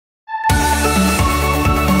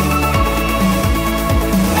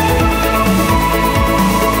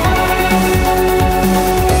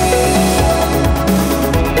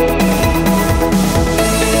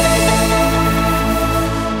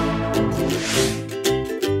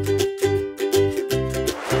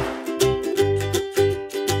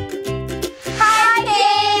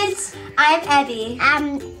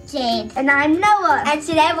And I'm Noah. And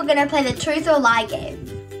today we're going to play the truth or lie game.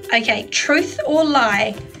 Okay, truth or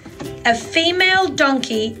lie. A female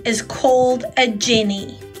donkey is called a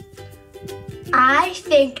Jenny. I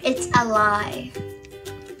think it's a lie.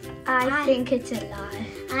 I think it's a lie.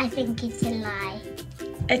 I think it's a lie.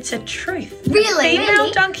 It's a truth. Really? A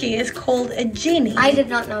female donkey is called a Jenny. I did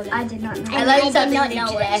not know that. I did not know. I learned something new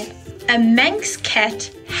today. A Manx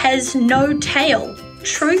cat has no tail.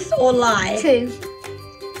 Truth or lie? True.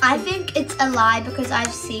 I think it's a lie because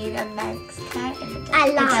I've seen a Manx cat and I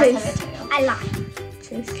it lie. does have a tail. I lie.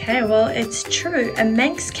 Okay, well, it's true. A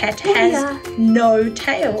Manx cat has no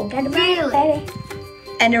tail. Really?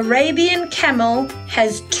 An Arabian camel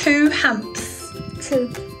has 2 humps. True.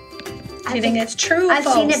 Do you think it's true or I've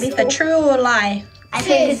false? seen it before. A true or lie? I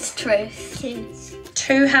think it's truth.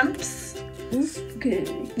 2 humps?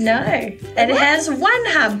 Good. No. It has 1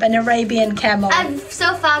 hump, an Arabian camel. I've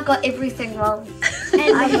so far got everything wrong.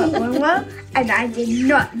 I got one wrong, and I did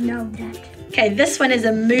not know that. Okay, this one is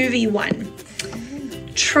a movie one.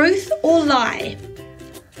 Truth or lie?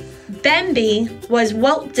 Bambi was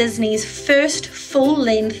Walt Disney's first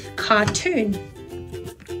full-length cartoon.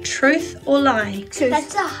 Truth or lie? Truth.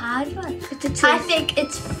 That's a hard one. It's a truth. I think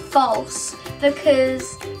it's false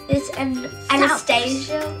because it's an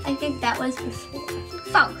Anastasia. I think that was before.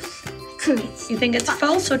 False. True. You think it's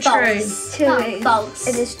false or true? False. True. False.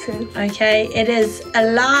 It is true. Okay, it is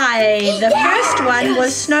a lie. The first one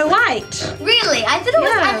was Snow White. Really? I thought it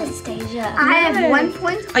Yeah. was Anastasia. I have 1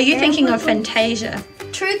 point. Are you thinking of Fantasia?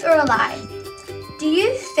 Truth or a lie? Do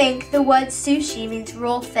you think the word sushi means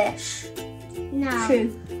raw fish? No.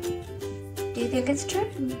 True. Do you think it's true?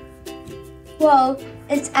 Well,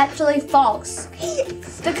 it's actually false.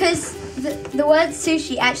 Because the word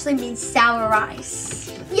sushi actually means sour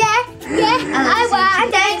rice. Yeah. I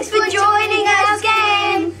won. Thanks for joining us,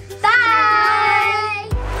 game. Bye.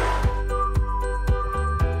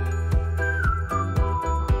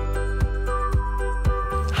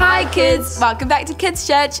 Hi kids! Welcome back to Kids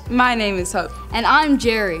Church. My name is Hope. And I'm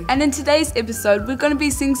Jerry. And in today's episode, we're going to be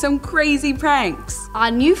seeing some crazy pranks.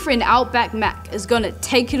 Our new friend Outback Mac is going to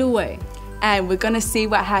take it away. And we're going to see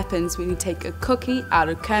what happens when you take a cookie out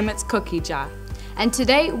of Kermit's cookie jar. And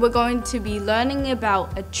today we're going to be learning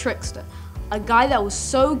about a trickster, a guy that was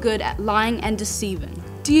so good at lying and deceiving.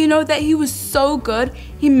 Do you know that he was so good,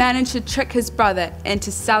 he managed to trick his brother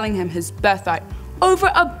into selling him his birthright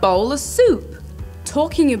over a bowl of soup?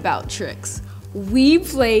 Talking about tricks, we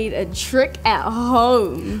played a trick at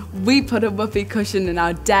home. We put a whoopee cushion in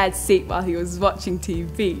our dad's seat while he was watching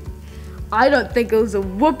TV. I don't think it was a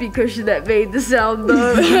whoopee cushion that made the sound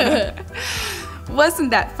though.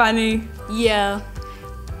 Wasn't that funny? Yeah.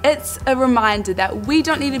 It's a reminder that we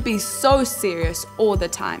don't need to be so serious all the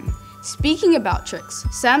time. Speaking about tricks,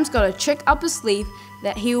 Sam's got a trick up his sleeve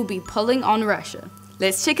that he will be pulling on Rasha.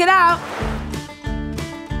 Let's check it out.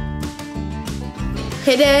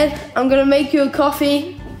 Hey Dad, I'm gonna make you a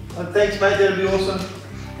coffee. Oh, thanks mate, that'll be awesome.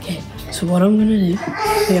 Okay, so what I'm gonna do,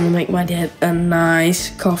 I'm gonna make my dad a nice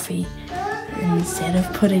coffee. And instead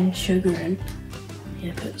of putting sugar in, I'm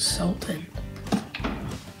gonna put salt in.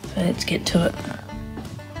 So let's get to it.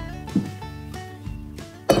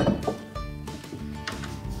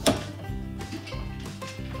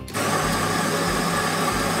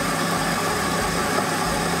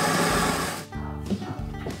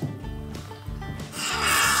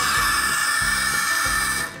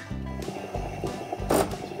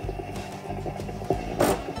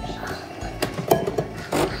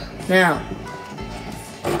 Now,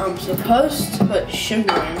 I'm supposed to put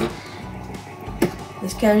sugar in.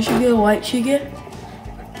 This kind of sugar, white sugar.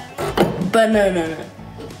 But no.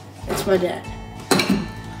 It's my dad.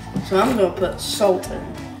 So I'm gonna put salt in.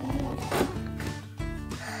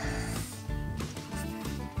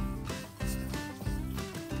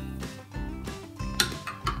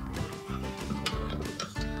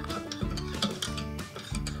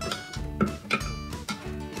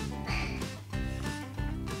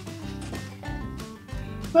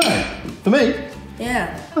 Hey, for me?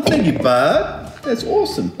 Yeah. Oh, thank you, bud. That's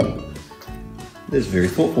awesome. That's very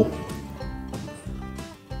thoughtful.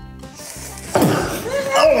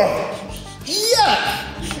 Oh, yeah!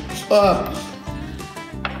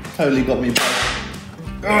 Totally got me back.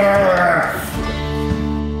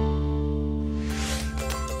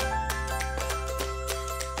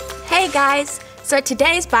 Hey guys, so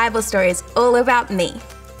today's Bible story is all about me,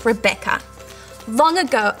 Rebecca. Long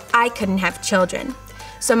ago, I couldn't have children.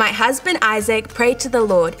 So my husband Isaac prayed to the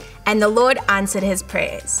Lord, and the Lord answered his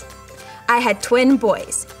prayers. I had twin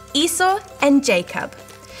boys, Esau and Jacob.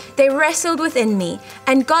 They wrestled within me,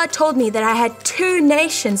 and God told me that I had 2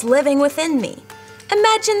 nations living within me.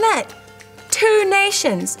 Imagine that, 2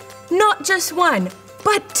 nations, not just 1,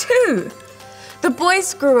 but 2. The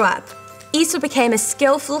boys grew up. Esau became a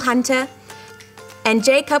skillful hunter, and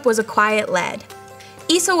Jacob was a quiet lad.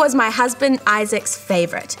 Esau was my husband Isaac's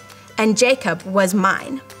favorite, and Jacob was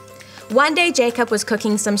mine. One day Jacob was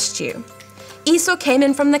cooking some stew. Esau came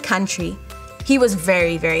in from the country. He was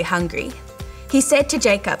very, very hungry. He said to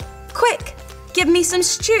Jacob, "Quick, give me some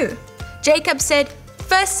stew." Jacob said,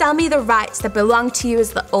 "First sell me the rights that belong to you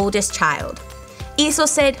as the oldest child." Esau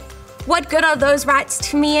said, "What good are those rights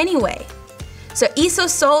to me anyway?" So Esau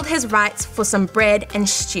sold his rights for some bread and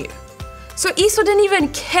stew. So Esau didn't even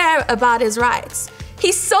care about his rights.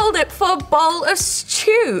 He sold it for a bowl of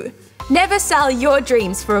stew. Never sell your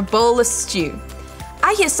dreams for a bowl of stew.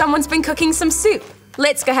 I hear someone's been cooking some soup.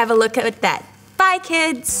 Let's go have a look at that. Bye,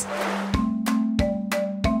 kids.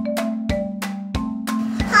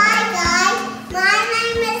 Hi guys, my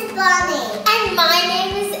name is Bonnie. And my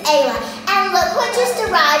name is Ayla. And look what just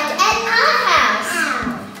arrived at our house.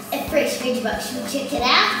 A fresh veg box. Should we check it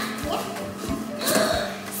out? Yep.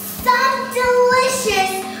 Some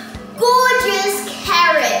delicious, gorgeous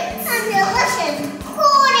carrots. Some delicious,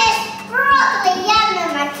 gorgeous broccoli, yum,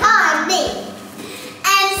 yum, I can't eat.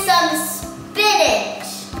 And some spinach.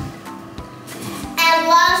 And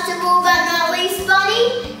last of all but not least, Bonnie,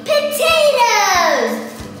 potatoes!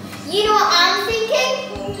 You know what I'm thinking?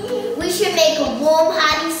 We should make a warm,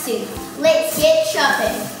 hearty soup. Let's get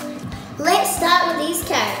shopping. Let's start with these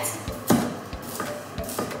carrots.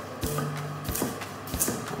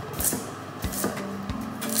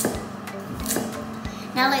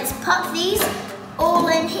 Now let's pop these all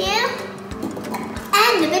in here.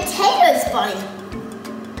 And the potatoes, Bonnie.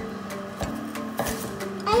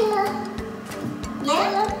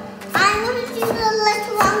 Yeah. I'm going to do the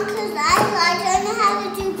little one because I don't know how to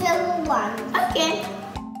do the little one. Okay.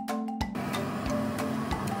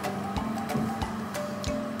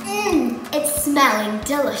 It's smelling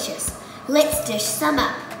delicious. Let's dish some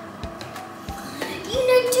up. Do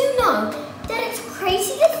you know that it's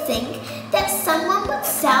crazy to think that someone would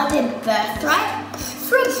sell their birthright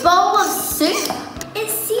for a bowl of soup? It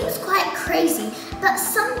seems quite crazy, but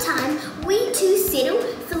sometimes we too settle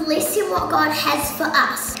for less than what God has for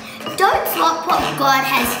us. Don't flop what God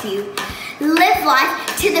has for you. Live life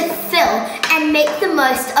to the fill and make the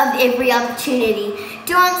most of every opportunity.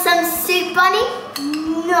 Do you want some soup, Bonnie?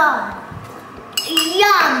 No.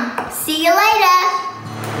 Yum. See you later.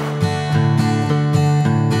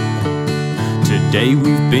 Today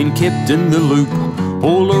we've been kept in the loop,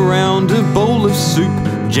 all around a bowl of soup.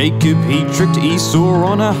 Jacob, he tricked Esau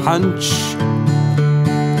on a hunch.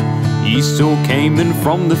 Esau came in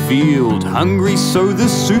from the field, hungry so the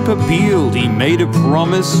soup appealed. He made a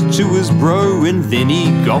promise to his bro and then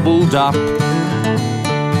he gobbled up.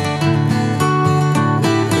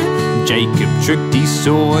 Jacob tricked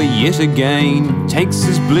Esau yet again, takes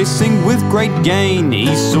his blessing with great gain.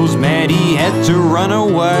 Esau's mad, he had to run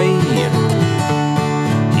away.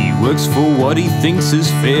 He works for what he thinks is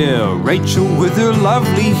fair, Rachel with her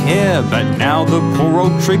lovely hair. But now the poor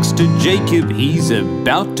old trickster Jacob, he's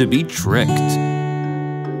about to be tricked.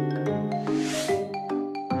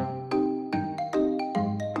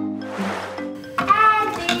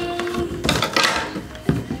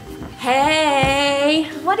 Hey!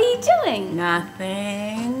 What are you doing?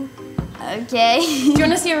 Nothing. Okay. Do you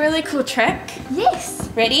want to see a really cool trick? Yes.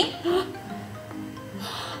 Ready?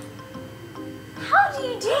 How do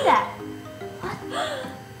you do that?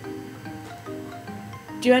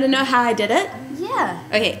 Do you want to know how I did it? Yeah.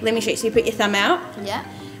 Okay, let me show you. So you put your thumb out, Yeah.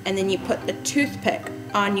 and then you put the toothpick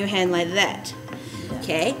on your hand like that.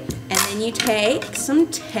 Okay, and then you take some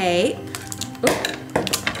tape,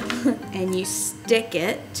 and you stick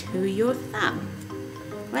it to your thumb,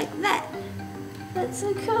 like that. That's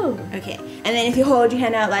so cool. Okay, and then if you hold your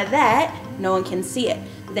hand out like that, no one can see it.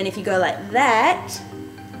 Then if you go like that,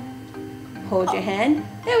 hold your hand,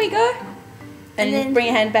 there we go. And then bring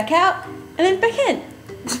your hand back out, and then back in.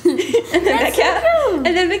 And then back out, and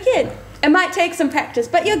then back in. It might take some practice,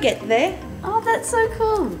 but you'll get there. Oh, that's so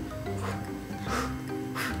cool.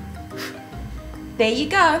 There you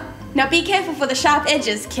go. Now be careful for the sharp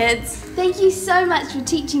edges, kids. Thank you so much for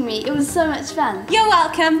teaching me. It was so much fun. You're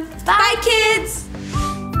welcome. Bye kids.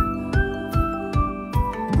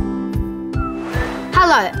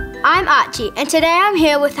 Hello, I'm Archie, and today I'm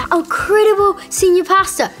here with our incredible senior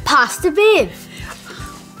pastor, Pastor Bev.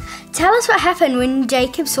 Tell us what happened when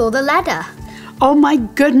Jacob saw the ladder. Oh my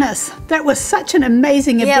goodness, that was such an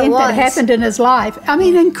amazing event that happened in his life. I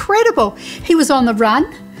mean, incredible. He was on the run.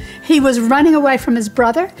 He was running away from his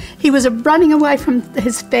brother. He was running away from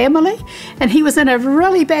his family, and he was in a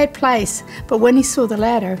really bad place. But when he saw the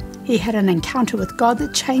ladder, He had an encounter with God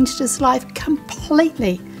that changed his life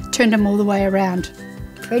completely, turned him all the way around.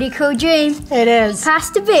 Pretty cool dream. It is.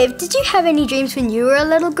 Pastor Bev, did you have any dreams when you were a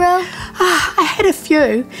little girl? I had a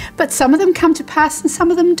few, but some of them come to pass and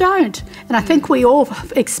some of them don't. And I think we all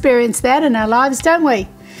experience that in our lives, don't we?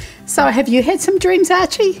 So have you had some dreams,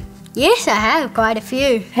 Archie? Yes, I have, quite a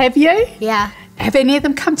few. Have you? Yeah. Have any of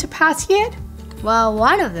them come to pass yet? Well,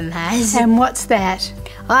 one of them has. And what's that?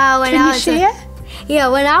 Well, Can you share?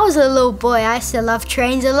 When I was a little boy, I used to love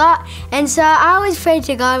trains a lot. And so I always prayed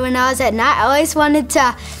to God when I was at night. I always wanted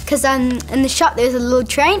to, because in the shop there was a little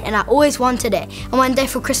train and I always wanted it. And one day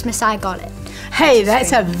for Christmas, I got it. Hey,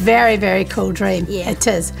 that's a very, very cool dream. Yeah. It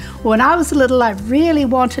is. When I was little, I really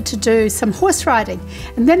wanted to do some horse riding.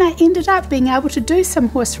 And then I ended up being able to do some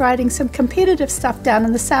horse riding, some competitive stuff down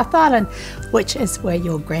in the South Island, which is where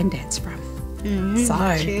your granddad's from.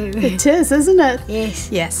 True. It is, isn't it?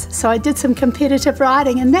 Yes. Yes. So I did some competitive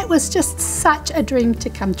riding, and that was just such a dream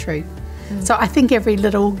to come true. So I think every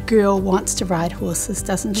little girl wants to ride horses,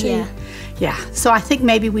 doesn't she? Yeah. Yeah. So I think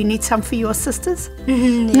maybe we need some for your sisters.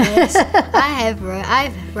 Yes. I've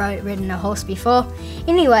ridden a horse before.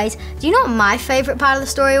 Anyways, do you know what my favourite part of the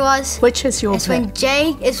story was? Which is your pick?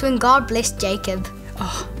 It's when God blessed Jacob.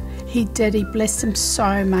 Oh, he did. He blessed him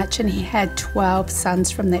so much, and he had 12 sons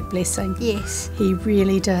from that blessing. Yes. He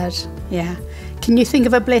really did. Yeah. Can you think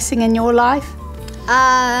of a blessing in your life?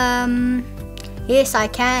 Yes, I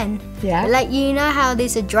can. Yeah. Like, you know how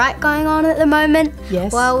there's a drought going on at the moment?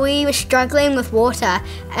 Yes. Well, we were struggling with water,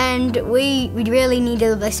 and we really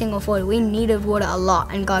needed a blessing of water. We needed water a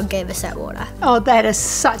lot, and God gave us that water. Oh, that is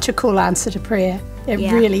such a cool answer to prayer. It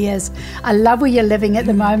Yeah. really is. I love where you're living at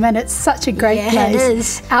the moment. It's such a great place. It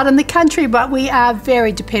is. Out in the country, but we are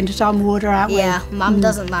very dependent on water, aren't we? Yeah, Mum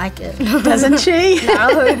doesn't like it. Doesn't she?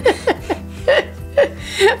 No.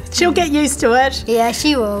 She'll get used to it. Yeah,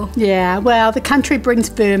 she will. Yeah, well, the country brings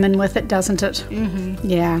vermin with it, doesn't it? Mm-hmm.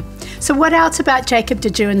 Yeah. So what else about Jacob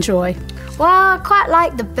did you enjoy? Well, I quite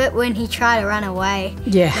like the bit when he tried to run away.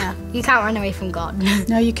 Yeah. No, you can't run away from God.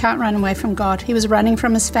 No, you can't run away from God. He was running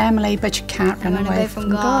from his family, but you can't run away from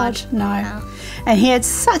God. No. And he had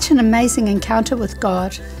such an amazing encounter with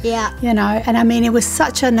God. Yeah. You know, and I mean, it was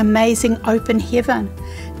such an amazing open heaven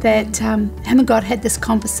that him and God had this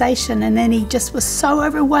conversation, and then he just was so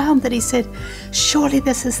overwhelmed that he said, surely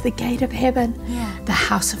this is the gate of heaven, the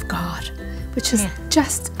house of God, which is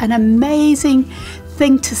just an amazing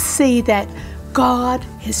thing to see, that God,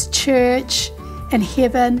 his church and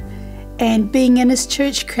heaven, and being in his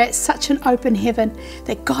church creates such an open heaven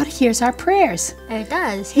that God hears our prayers. It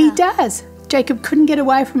does. He does. Jacob couldn't get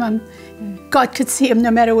away from him. God could see him no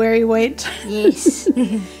matter where he went. Yes.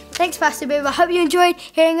 Thanks, Pastor Bev. I hope you enjoyed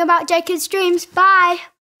hearing about Jacob's dreams. Bye.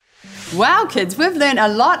 Wow, kids, we've learned a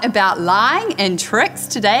lot about lying and tricks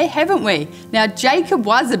today, haven't we? Now, Jacob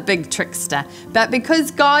was a big trickster, but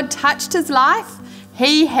because God touched his life,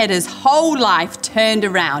 he had his whole life turned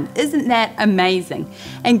around. Isn't that amazing?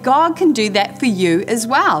 And God can do that for you as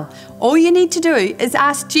well. All you need to do is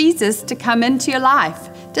ask Jesus to come into your life.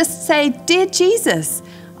 Just say, "Dear Jesus,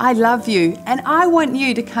 I love you and I want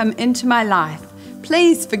you to come into my life.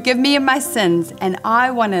 Please forgive me of my sins and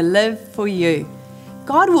I want to live for you."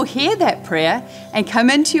 God will hear that prayer and come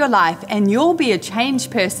into your life, and you'll be a changed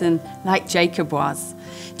person like Jacob was.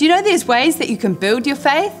 Do you know there's ways that you can build your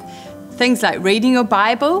faith? Things like reading your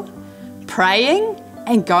Bible, praying,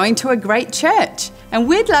 and going to a great church. And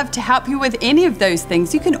we'd love to help you with any of those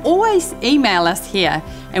things. You can always email us here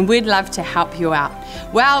and we'd love to help you out.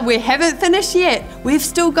 Well, we haven't finished yet. We've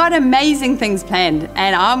still got amazing things planned,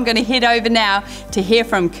 and I'm going to head over now to hear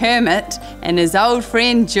from Kermit and his old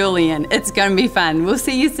friend Julian. It's going to be fun. We'll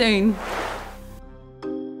see you soon.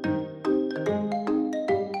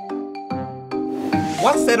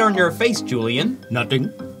 What's that on your face, Julian? Nothing.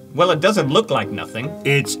 Well, it doesn't look like nothing.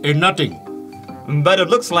 It's a nothing. But it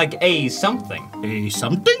looks like a something. A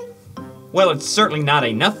something? Well, it's certainly not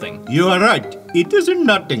a nothing. You are right. It is a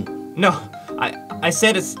nothing. No, I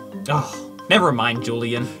said it's... Oh, never mind,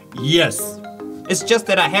 Julian. Yes. It's just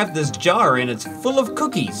that I have this jar and it's full of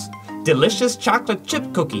cookies. Delicious chocolate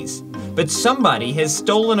chip cookies. But somebody has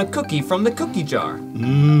stolen a cookie from the cookie jar.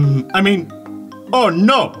 Oh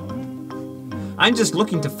no! I'm just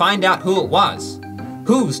looking to find out who it was.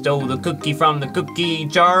 Who stole the cookie from the cookie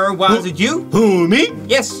jar? Was it you? Who, me?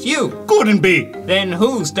 Yes, you. Couldn't be. Then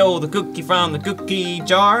who stole the cookie from the cookie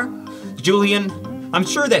jar? Julian, I'm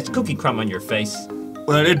sure that's cookie crumb on your face.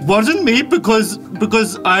 Well, it wasn't me because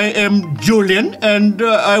I am Julian and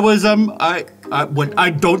I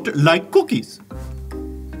don't like cookies.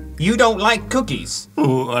 You don't like cookies?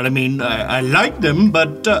 Oh, I like them,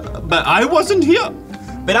 but I wasn't here.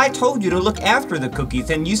 But I told you to look after the cookies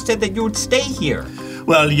and you said that you would stay here.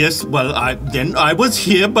 Well, yes, then I was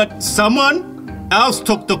here, but someone else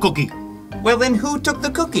took the cookie. Well, then who took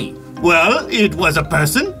the cookie? Well, it was a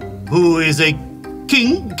person who is a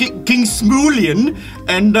King Smulian,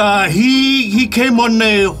 and he came on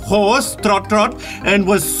a horse, trot, and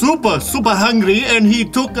was super hungry, and he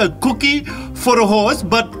took a cookie for a horse,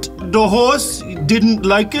 but the horse didn't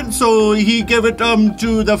like it, so he gave it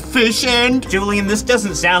to the fish and... Julian, this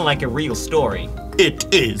doesn't sound like a real story.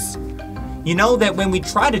 It is. You know that when we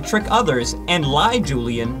try to trick others and lie,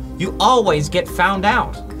 Julian, you always get found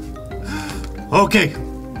out. Okay,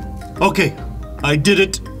 I did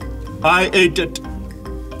it. I ate it.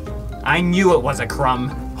 I knew it was a crumb.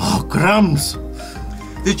 Oh, crumbs.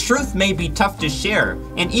 The truth may be tough to share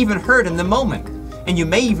and even hurt in the moment, and you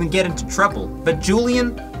may even get into trouble. But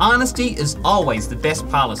Julian, honesty is always the best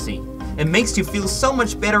policy. It makes you feel so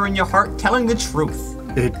much better in your heart telling the truth.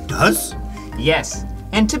 It does? Yes,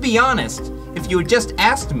 and to be honest, if you had just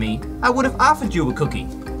asked me, I would have offered you a cookie.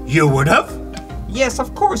 You would have? Yes,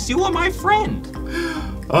 of course, you are my friend.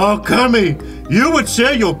 Oh, Kami, you would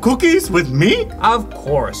share your cookies with me? Of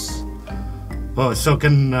course. Oh, so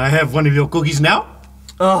can I have one of your cookies now?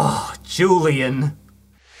 Oh, Julian.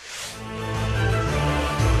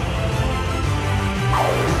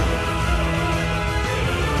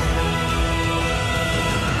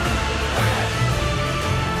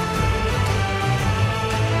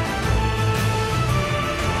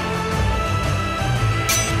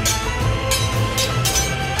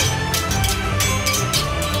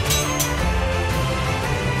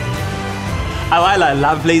 Hello,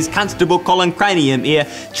 lovelies. Constable Colin Cranium here,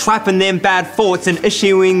 trapping them bad thoughts and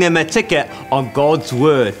issuing them a ticket on God's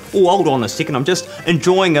word. Oh, hold on a second. I'm just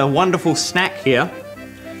enjoying a wonderful snack here.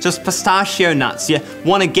 Just pistachio nuts. You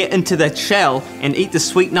want to get into the shell and eat the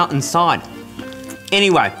sweet nut inside.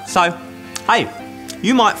 Anyway, so, hey,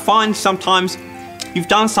 you might find sometimes you've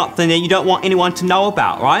done something that you don't want anyone to know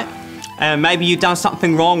about, right? And maybe you've done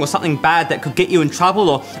something wrong or something bad that could get you in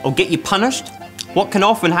trouble or get you punished. What can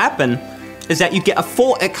often happen is that you get a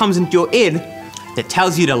thought that comes into your head that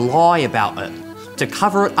tells you to lie about it, to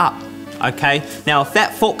cover it up, okay? Now, if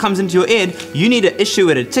that thought comes into your head, you need to issue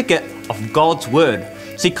it a ticket of God's word.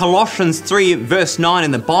 See, Colossians 3 verse 9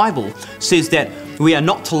 in the Bible says that we are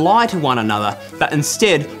not to lie to one another, but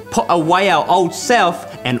instead put away our old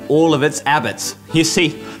self and all of its habits. You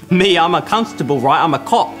see, me, I'm a constable, right? I'm a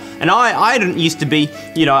cop. And I didn't used to be,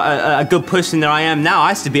 a good person that I am now.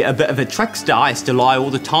 I used to be a bit of a trickster. I used to lie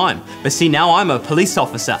all the time. But see, now I'm a police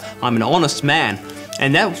officer. I'm an honest man.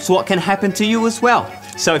 And that's what can happen to you as well.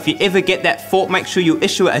 So if you ever get that thought, make sure you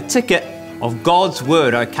issue a ticket of God's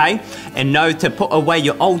word, okay? And know to put away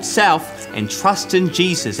your old self and trust in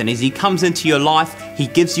Jesus. And as he comes into your life, he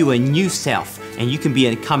gives you a new self. And you can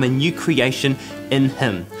become a new creation in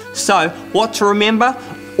him. So, what to remember?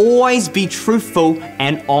 Always be truthful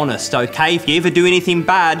and honest, okay? If you ever do anything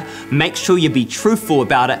bad, make sure you be truthful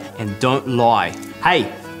about it and don't lie.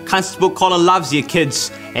 Hey, Constable Colin loves you, kids,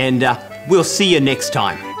 and we'll see you next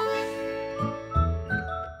time.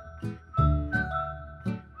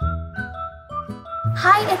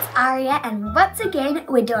 Hi, it's Aria, and once again,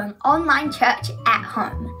 we're doing online church at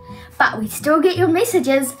home. But we still get your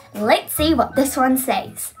messages. Let's see what this one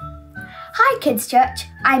says. Hi Kids Church,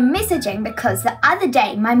 I'm messaging because the other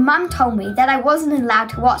day my mum told me that I wasn't allowed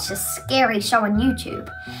to watch a scary show on YouTube.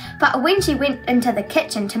 But when she went into the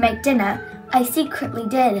kitchen to make dinner, I secretly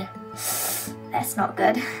did. That's not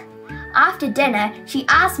good. After dinner, she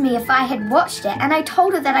asked me if I had watched it and I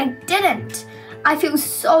told her that I didn't. I feel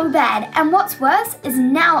so bad, and what's worse is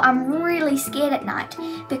now I'm really scared at night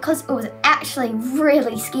because it was actually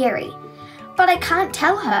really scary. But I can't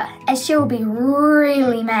tell her, as she'll be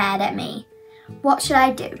really mad at me. What should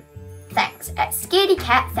I do? Thanks, at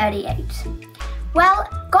ScaredyCat38. Well,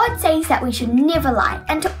 God says that we should never lie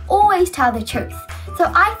and to always tell the truth.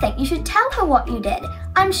 So I think you should tell her what you did.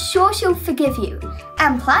 I'm sure she'll forgive you.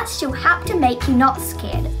 And plus, she'll help to make you not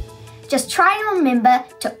scared. Just try and remember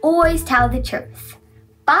to always tell the truth.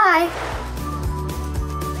 Bye!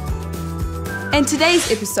 In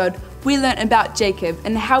today's episode, we learned about Jacob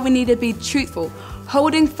and how we need to be truthful,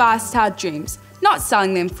 holding fast to our dreams, not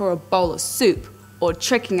selling them for a bowl of soup or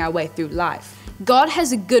tricking our way through life. God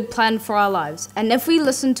has a good plan for our lives, and if we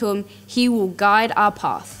listen to him, he will guide our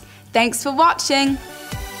path. Thanks for watching.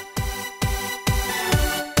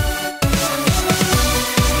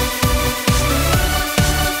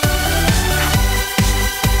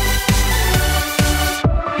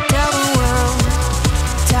 Tell the world,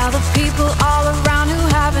 tell the people all around who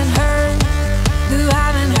haven't heard.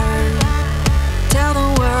 Tell the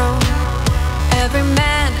world, every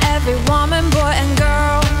man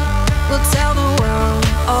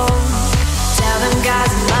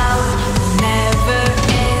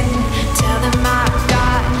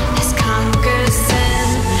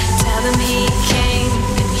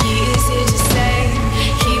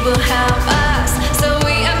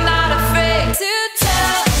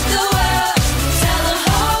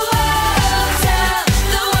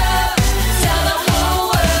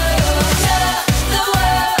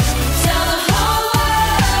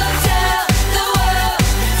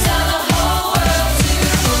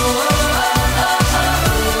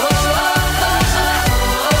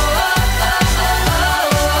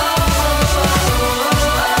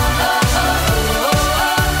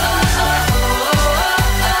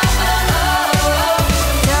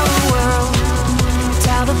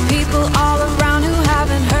people all